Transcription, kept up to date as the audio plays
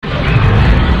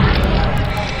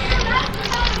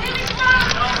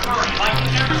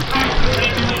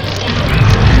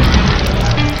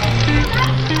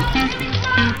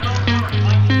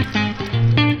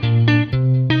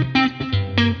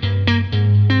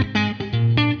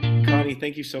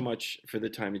thank you so much for the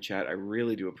time to chat. I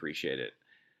really do appreciate it.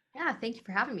 Yeah, thank you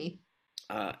for having me.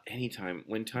 Anytime.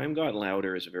 When Time Got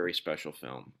Louder is a very special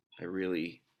film. I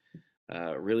really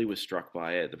was struck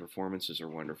by it. The performances are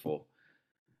wonderful.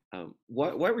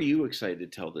 Why were you excited to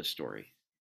tell this story?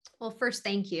 Well, first,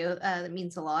 thank you. That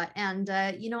means a lot. And,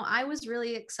 I was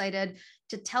really excited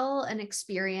to tell an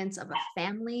experience of a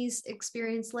family's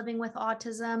experience living with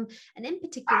autism, and in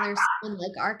particular, someone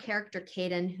like our character,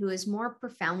 Kayden, who is more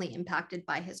profoundly impacted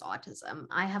by his autism.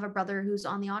 I have a brother who's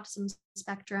on the autism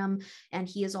spectrum, and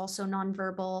he is also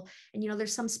nonverbal. And,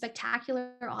 there's some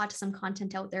spectacular autism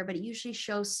content out there, but it usually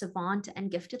shows savant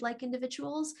and gifted like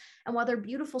individuals. And while they're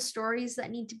beautiful stories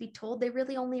that need to be told, they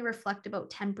really only reflect about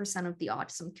 10% of the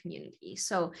autism community.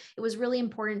 So it was really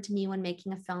important to me when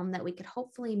making a film that we could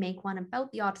hopefully make one about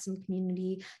the autism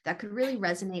community that could really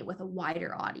resonate with a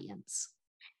wider audience.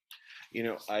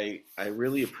 I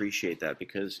really appreciate that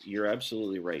because you're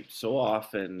absolutely right. So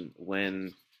often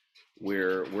when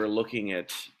we're looking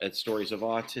at stories of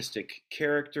autistic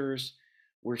characters,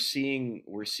 we're seeing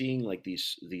like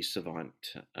these savant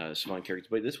characters,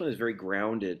 but this one is very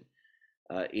grounded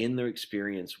in their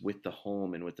experience with the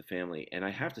home and with the family. And I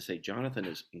have to say, Jonathan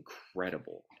is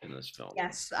incredible in this film.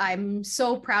 Yes, I'm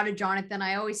so proud of Jonathan.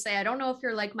 I always say, I don't know if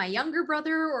you're like my younger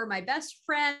brother or my best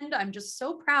friend. I'm just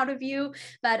so proud of you.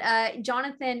 But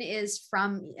Jonathan he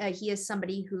is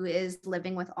somebody who is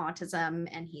living with autism,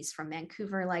 and he's from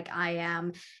Vancouver, like I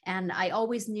am. And I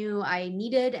always knew I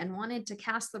needed and wanted to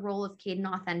cast the role of Kayden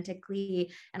authentically.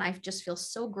 And I just feel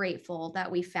so grateful that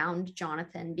we found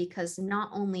Jonathan, because not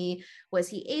only was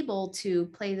he able to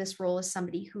play this role as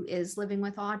somebody who is living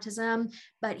with autism,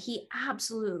 but he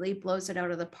absolutely blows it out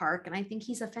of the park. And I think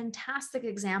he's a fantastic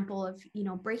example of,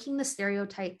 breaking the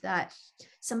stereotype that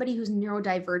somebody who's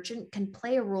neurodivergent can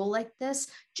play a role like this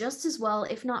just as well,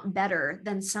 if not better,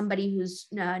 than somebody who's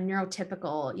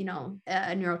neurotypical,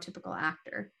 a neurotypical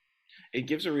actor. It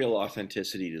gives a real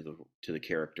authenticity to the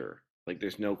character. Like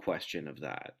there's no question of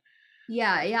that.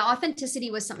 Yeah, yeah.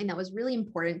 Authenticity was something that was really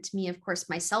important to me. Of course,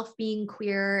 myself being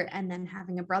queer and then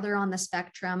having a brother on the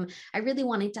spectrum, I really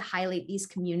wanted to highlight these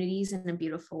communities in a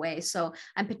beautiful way. So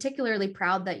I'm particularly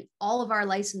proud that all of our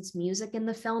licensed music in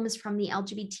the film is from the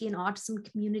LGBT and autism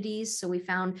communities. So we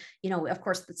found, of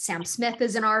course, that Sam Smith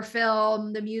is in our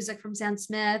film, the music from Sam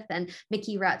Smith and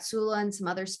Mickey Ratsula and some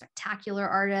other spectacular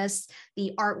artists.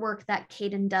 The artwork that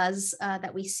Kayden does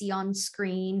that we see on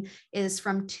screen is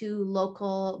from two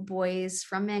local boys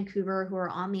from Vancouver who are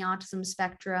on the autism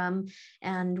spectrum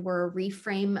and were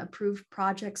reframe approved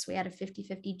projects. We had a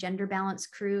 50-50 gender balance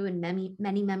crew and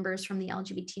many members from the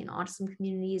LGBT and autism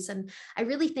communities. And I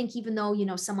really think, even though,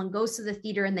 someone goes to the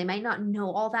theater and they might not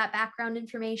know all that background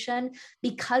information,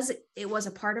 because it was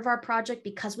a part of our project,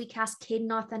 because we cast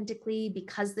Kayden authentically,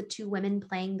 because the two women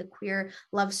playing the queer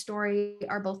love story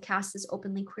are both cast as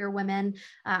openly queer women,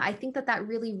 I think that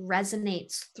really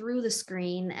resonates through the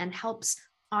screen and helps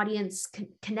audience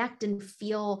connect and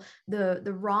feel the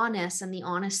rawness and the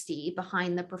honesty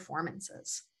behind the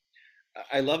performances.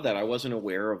 I love that. I wasn't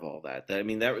aware of all that. I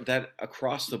mean, that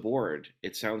across the board,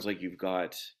 it sounds like you've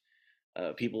got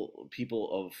people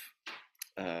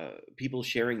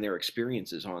sharing their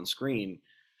experiences on screen,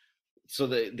 so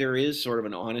that there is sort of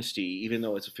an honesty, even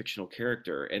though it's a fictional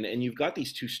character. And you've got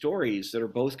these two stories that are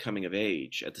both coming of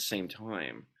age at the same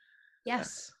time, uh,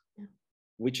 Yes.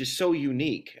 which is so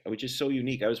unique. Which is so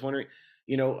unique. I was wondering,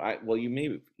 well,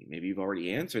 maybe you've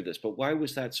already answered this, but why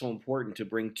was that so important to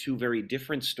bring two very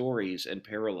different stories and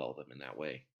parallel them in that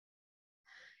way?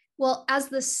 Well, as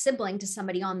the sibling to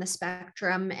somebody on the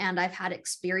spectrum, and I've had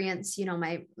experience,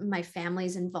 my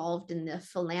family's involved in the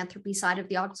philanthropy side of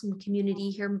the autism community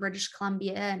here in British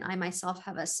Columbia, and I myself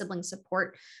have a sibling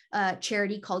support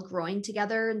charity called Growing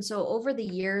Together. And so over the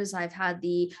years, I've had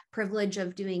the privilege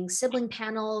of doing sibling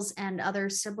panels and other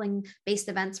sibling-based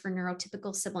events for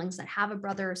neurotypical siblings that have a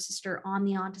brother or sister on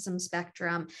the autism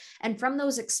spectrum. And from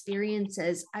those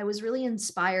experiences, I was really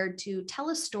inspired to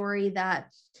tell a story that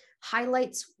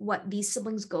highlights what these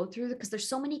siblings go through, because there's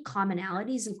so many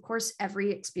commonalities. Of course, every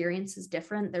experience is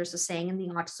different. There's a saying in the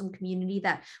autism community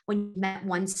that when you met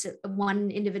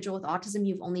one individual with autism,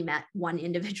 you've only met one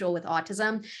individual with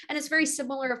autism. And it's very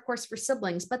similar, of course, for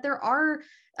siblings, but there are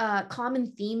common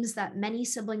themes that many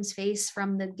siblings face,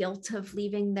 from the guilt of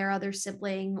leaving their other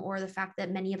sibling, or the fact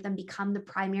that many of them become the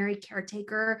primary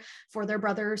caretaker for their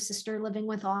brother or sister living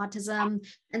with autism.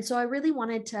 And so I really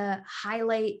wanted to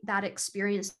highlight that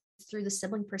experience through the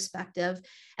sibling perspective.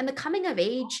 And the coming of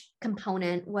age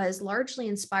component was largely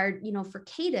inspired, for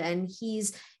Kayden.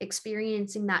 He's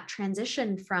experiencing that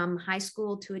transition from high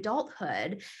school to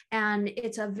adulthood. And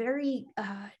it's a very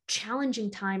challenging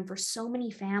time for so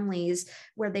many families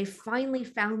where they finally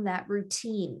found that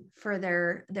routine for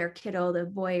their kiddo, the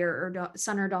boy or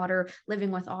son or daughter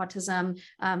living with autism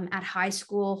at high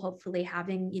school, hopefully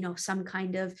having, some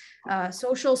kind of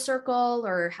social circle,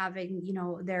 or having,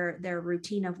 their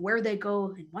routine of where they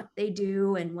go and what they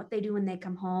do when they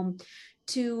come home,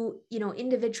 to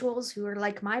individuals who are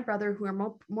like my brother, who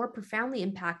are more profoundly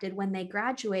impacted when they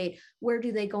graduate. Where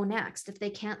do they go next if they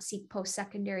can't seek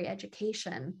post-secondary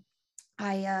education?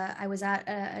 I was at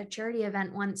a charity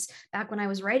event once back when I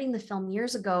was writing the film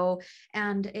years ago,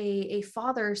 and a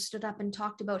father stood up and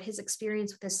talked about his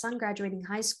experience with his son graduating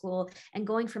high school and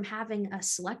going from having a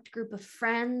select group of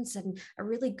friends and a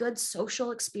really good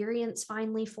social experience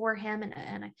finally for him,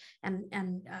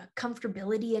 and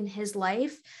comfortability in his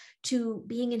life, to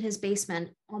being in his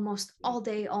basement almost all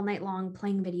day, all night long,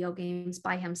 playing video games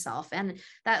by himself. And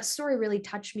that story really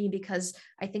touched me because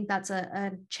I think that's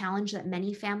a challenge that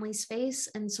many families face.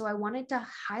 And so I wanted to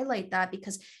highlight that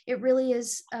because it really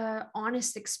is an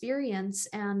honest experience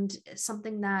and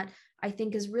something that I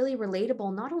think is really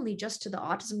relatable, not only just to the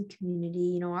autism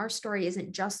community. Our story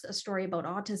isn't just a story about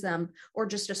autism or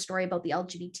just a story about the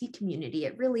LGBT community.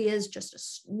 It really is just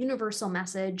a universal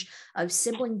message of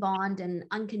sibling bond and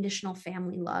unconditional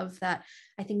family love that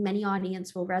I think many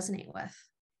audience will resonate with.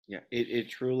 Yeah, it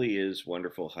truly is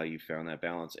wonderful how you found that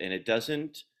balance, and it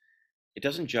doesn't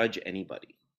judge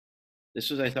anybody. This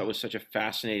was, I thought, was such a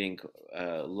fascinating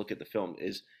look at the film.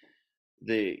 Is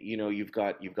you've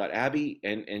got Abbie,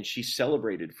 and she's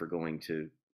celebrated for going to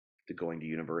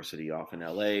university off in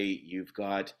LA. You've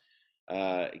got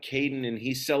Kayden, and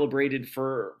he's celebrated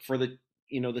for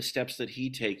the steps that he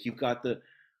take. You've got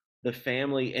the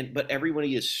family, but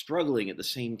everybody is struggling at the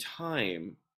same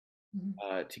time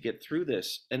to get through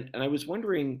this. And I was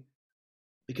wondering,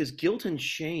 because guilt and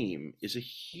shame is a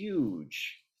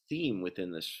huge theme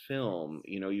within this film.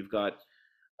 You've got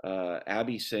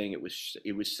Abbie saying it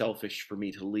was selfish for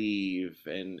me to leave,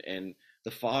 and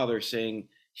the father saying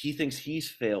he thinks he's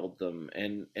failed them,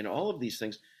 and all of these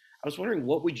things. I was wondering,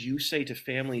 what would you say to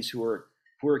families who are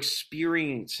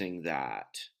experiencing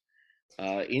that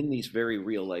in these very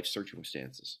real life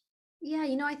circumstances? Yeah,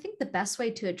 I think the best way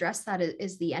to address that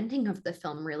is the ending of the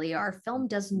film, really. Our film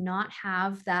does not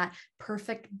have that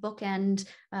perfect bookend,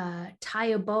 tie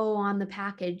a bow on the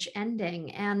package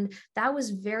ending. And that was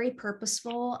very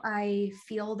purposeful. I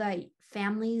feel that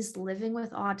families living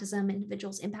with autism,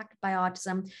 individuals impacted by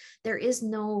autism, there is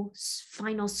no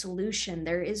final solution.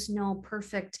 There is no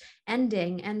perfect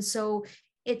ending. And so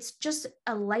it's just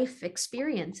a life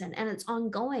experience, and it's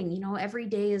ongoing. Every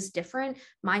day is different.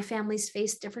 My family's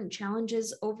faced different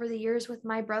challenges over the years with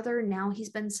my brother. Now he's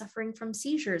been suffering from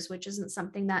seizures, which isn't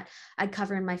something that I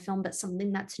cover in my film, but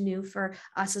something that's new for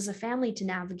us as a family to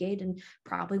navigate, and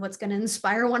probably what's going to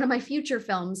inspire one of my future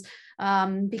films,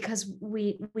 because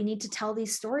we need to tell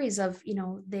these stories of,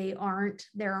 there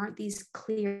aren't these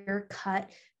clear cut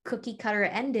cookie cutter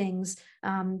endings,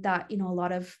 that a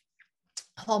lot of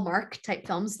Hallmark type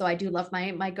films, though I do love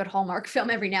my good Hallmark film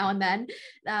every now and then.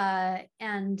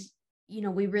 And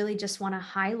we really just want to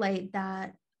highlight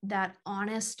that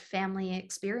honest family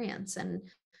experience. And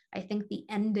I think the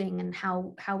ending and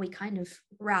how we kind of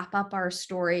wrap up our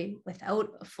story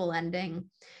without a full ending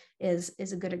is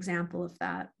a good example of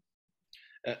that.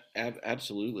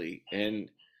 Absolutely.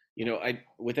 And I,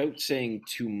 without saying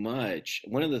too much,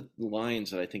 one of the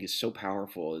lines that I think is so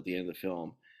powerful at the end of the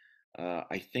film,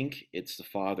 I think it's the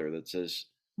father that says,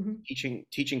 Mhm.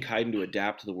 teaching Kayden to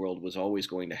adapt to the world was always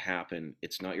going to happen.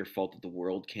 It's not your fault that the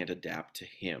world can't adapt to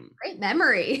him. Great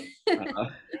memory. Uh,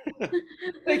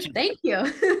 Thank you. Thank you.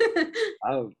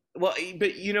 Well,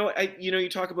 but you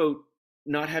talk about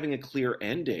not having a clear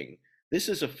ending. This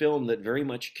is a film that very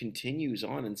much continues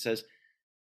on and says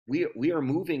we are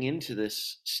moving into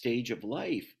this stage of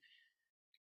life.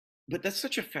 But that's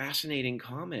such a fascinating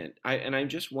comment. I'm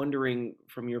just wondering,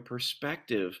 from your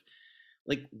perspective,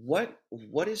 like what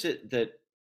is it that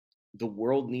the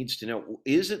world needs to know?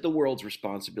 Is it the world's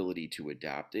responsibility to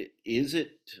adapt? Is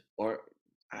it, or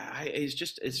it's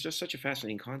just such a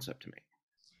fascinating concept to me.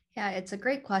 Yeah, it's a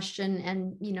great question.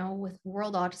 And, with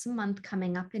World Autism Month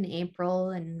coming up in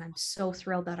April, and I'm so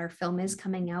thrilled that our film is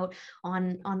coming out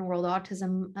on World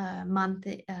Autism Month,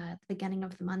 at the beginning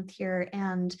of the month here.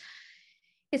 And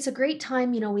it's a great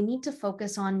time. We need to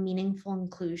focus on meaningful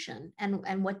inclusion,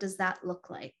 and what does that look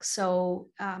like? So,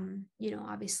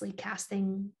 obviously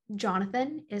casting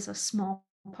Jonathan is a small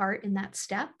part in that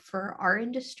step for our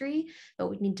industry, but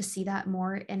we need to see that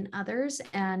more in others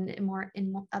and more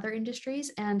in other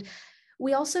industries. And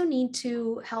we also need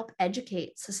to help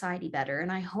educate society better.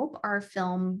 And I hope our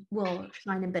film will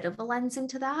shine a bit of a lens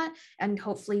into that. And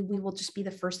hopefully we will just be the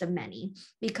first of many,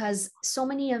 because so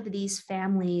many of these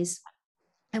families,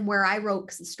 and where I wrote,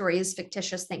 because the story is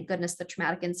fictitious, thank goodness the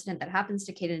traumatic incident that happens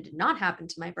to Kayden did not happen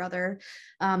to my brother.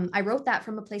 I wrote that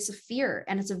from a place of fear.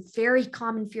 And it's a very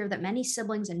common fear that many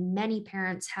siblings and many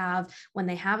parents have when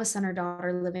they have a son or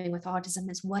daughter living with autism,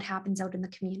 is what happens out in the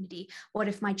community? What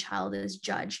if my child is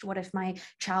judged? What if my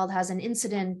child has an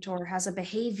incident or has a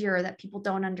behavior that people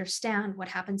don't understand? What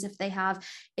happens if they have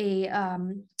a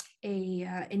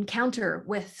encounter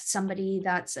with somebody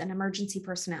that's an emergency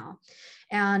personnel?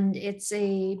 And it's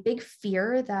a big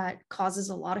fear that causes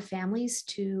a lot of families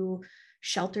to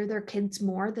shelter their kids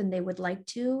more than they would like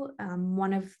to.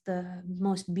 One of the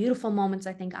most beautiful moments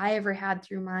I think I ever had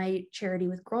through my charity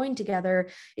with Growing Together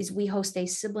is we host a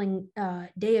sibling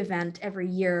day event every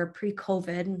year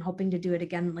pre-COVID, and hoping to do it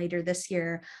again later this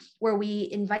year, where we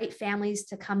invite families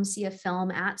to come see a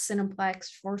film at Cineplex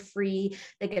for free.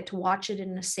 They get to watch it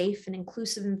in a safe and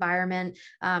inclusive environment.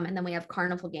 And then we have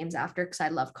carnival games after, because I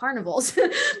love carnivals.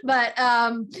 But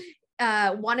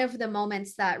one of the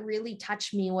moments that really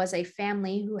touched me was a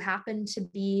family who happened to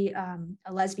be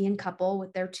a lesbian couple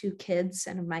with their 2 kids,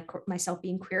 and myself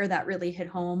being queer, that really hit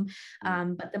home.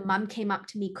 But the mom came up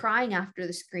to me crying after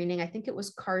the screening. I think it was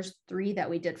Cars 3 that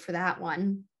we did for that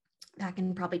one, back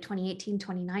in probably 2018,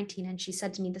 2019. And she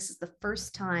said to me, this is the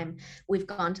first time we've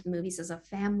gone to the movies as a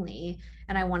family.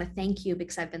 And I want to thank you,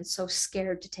 because I've been so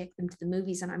scared to take them to the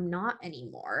movies, and I'm not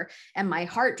anymore. And my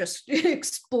heart just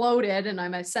exploded, and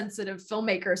I'm a sensitive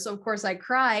filmmaker. So of course I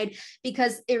cried,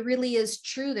 because it really is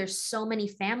true. There's so many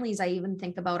families. I even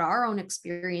think about our own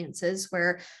experiences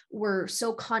where we're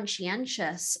so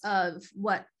conscientious of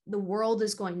what the world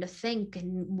is going to think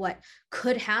and what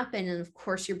could happen. And of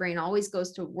course, your brain always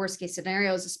goes to worst case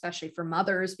scenarios, especially for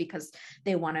mothers, because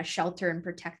they want to shelter and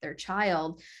protect their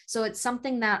child. So it's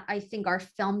something that I think our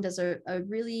film does a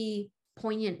really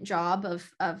poignant job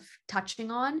of touching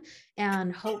on,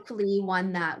 and hopefully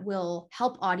one that will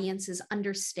help audiences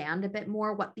understand a bit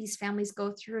more what these families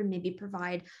go through, and maybe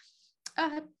provide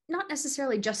not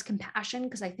necessarily just compassion,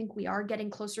 because I think we are getting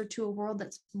closer to a world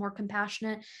that's more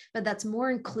compassionate, but that's more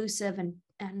inclusive,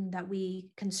 and that we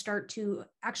can start to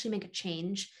actually make a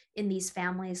change in these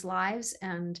families' lives.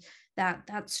 And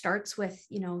that starts with,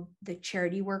 the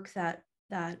charity work that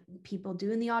people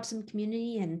do in the autism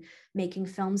community, and making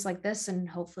films like this. And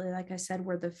hopefully, like I said,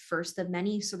 we're the first of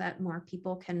many, so that more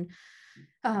people can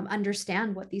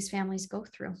understand what these families go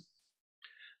through.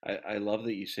 I love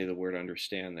that you say the word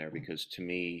understand there, because to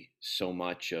me, so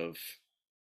much of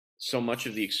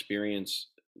the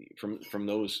experience from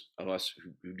those of us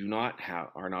who do not have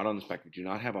are not on the spectrum, do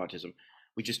not have autism,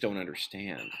 we just don't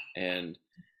understand. And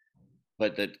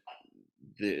but that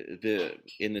the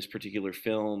in this particular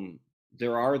film,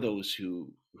 there are those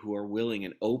who are willing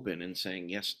and open and saying,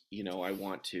 yes, I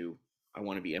want to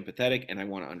be empathetic, and I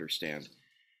want to understand.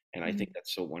 And I think Mhm.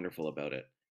 that's so wonderful about it.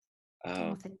 Oh,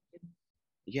 uh, thank you.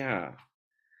 yeah.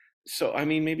 So I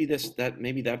mean, maybe that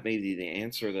may be the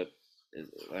answer that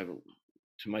I,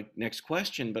 to my next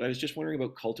question. But I was just wondering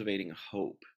about cultivating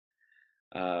hope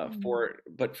Mm.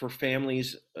 for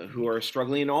families who are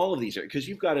struggling in all of these areas, because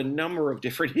you've got a number of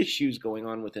different issues going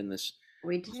on within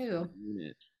We this do.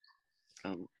 unit.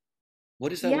 Um, what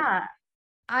does that look? Yeah,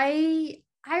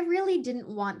 I really didn't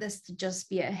want this to just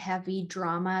be a heavy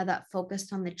drama that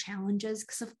focused on the challenges,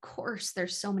 because of course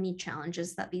there's so many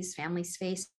challenges that these families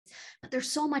face, but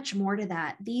there's so much more to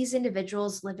that. These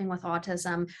individuals living with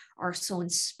autism are so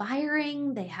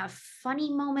inspiring. They have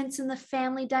funny moments in the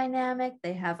family dynamic,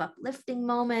 they have uplifting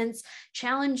moments,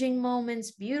 challenging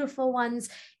moments, beautiful ones.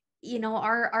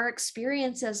 Our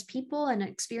experience as people and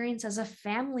experience as a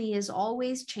family is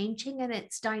always changing, and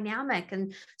it's dynamic.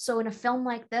 And so in a film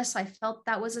like this, I felt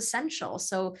that was essential.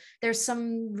 So there's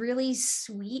some really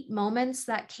sweet moments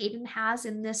that Kayden has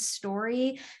in this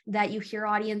story that you hear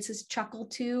audiences chuckle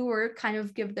to, or kind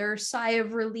of give their sigh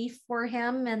of relief for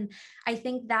him. And I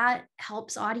think that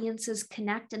helps audiences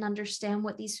connect and understand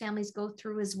what these families go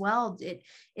through as well.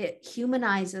 It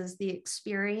humanizes the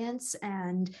experience,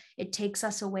 and it takes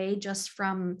us away just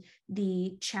from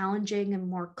the challenging and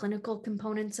more clinical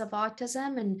components of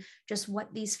autism, and just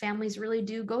what these families really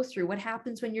do go through. What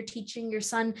happens when you're teaching your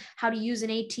son how to use an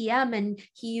ATM, and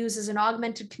he uses an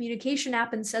augmented communication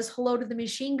app and says hello to the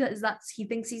machine because he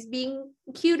thinks he's being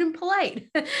cute and polite.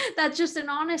 That's just an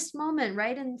honest moment,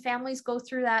 right? And families go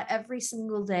through that every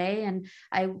single day. And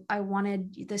I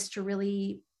wanted this to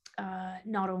really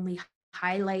not only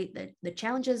highlight the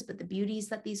challenges, but the beauties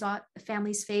that these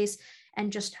families face,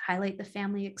 and just highlight the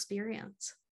family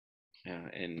experience. Yeah,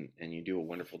 and you do a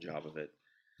wonderful job of it.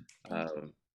 Thank you.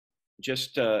 Um,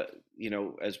 just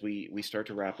as we start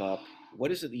to wrap up,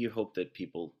 what is it that you hope that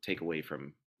people take away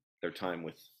from their time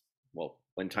with, well,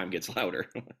 when time gets louder?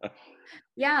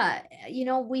 Yeah,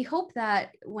 we hope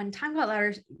that when Time Got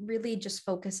Louder really just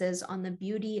focuses on the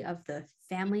beauty of the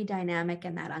family dynamic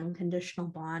and that unconditional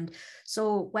bond.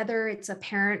 So, whether it's a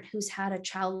parent who's had a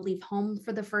child leave home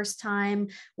for the first time,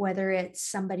 whether it's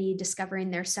somebody discovering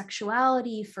their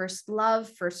sexuality, first love,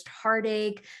 first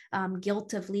heartache,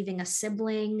 guilt of leaving a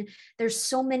sibling, there's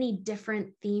so many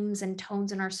different themes and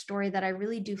tones in our story that I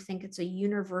really do think it's a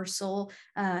universal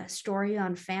story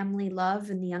on family love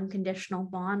and the unconditional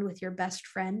bond with your best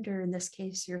friend, or in this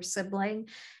case, your sibling.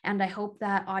 And I hope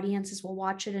that audiences will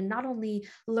watch it and not only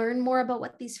learn more about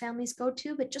what these families go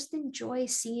to, but just enjoy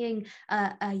seeing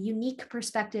a unique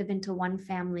perspective into one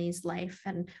family's life.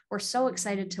 And we're so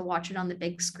excited to watch it on the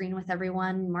big screen with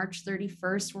everyone. March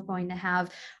 31st, we're going to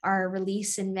have our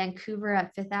release in Vancouver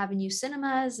at Fifth Avenue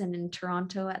Cinemas and in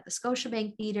Toronto at the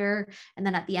Scotiabank Theatre. And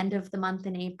then at the end of the month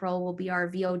in April will be our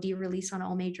VOD release on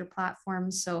all major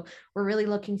platforms. So we're really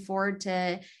looking forward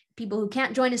to people who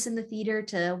can't join us in the theater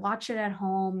to watch it at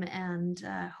home, and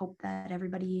hope that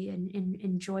everybody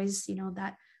enjoys,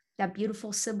 that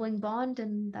beautiful sibling bond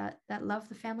and that love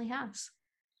the family has.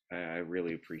 I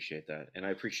really appreciate that, and I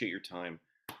appreciate your time,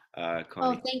 Oh,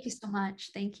 Connie. thank you so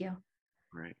much. Thank you.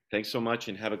 All right, thanks so much,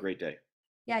 and have a great day.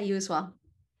 Yeah, you as well.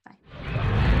 Bye.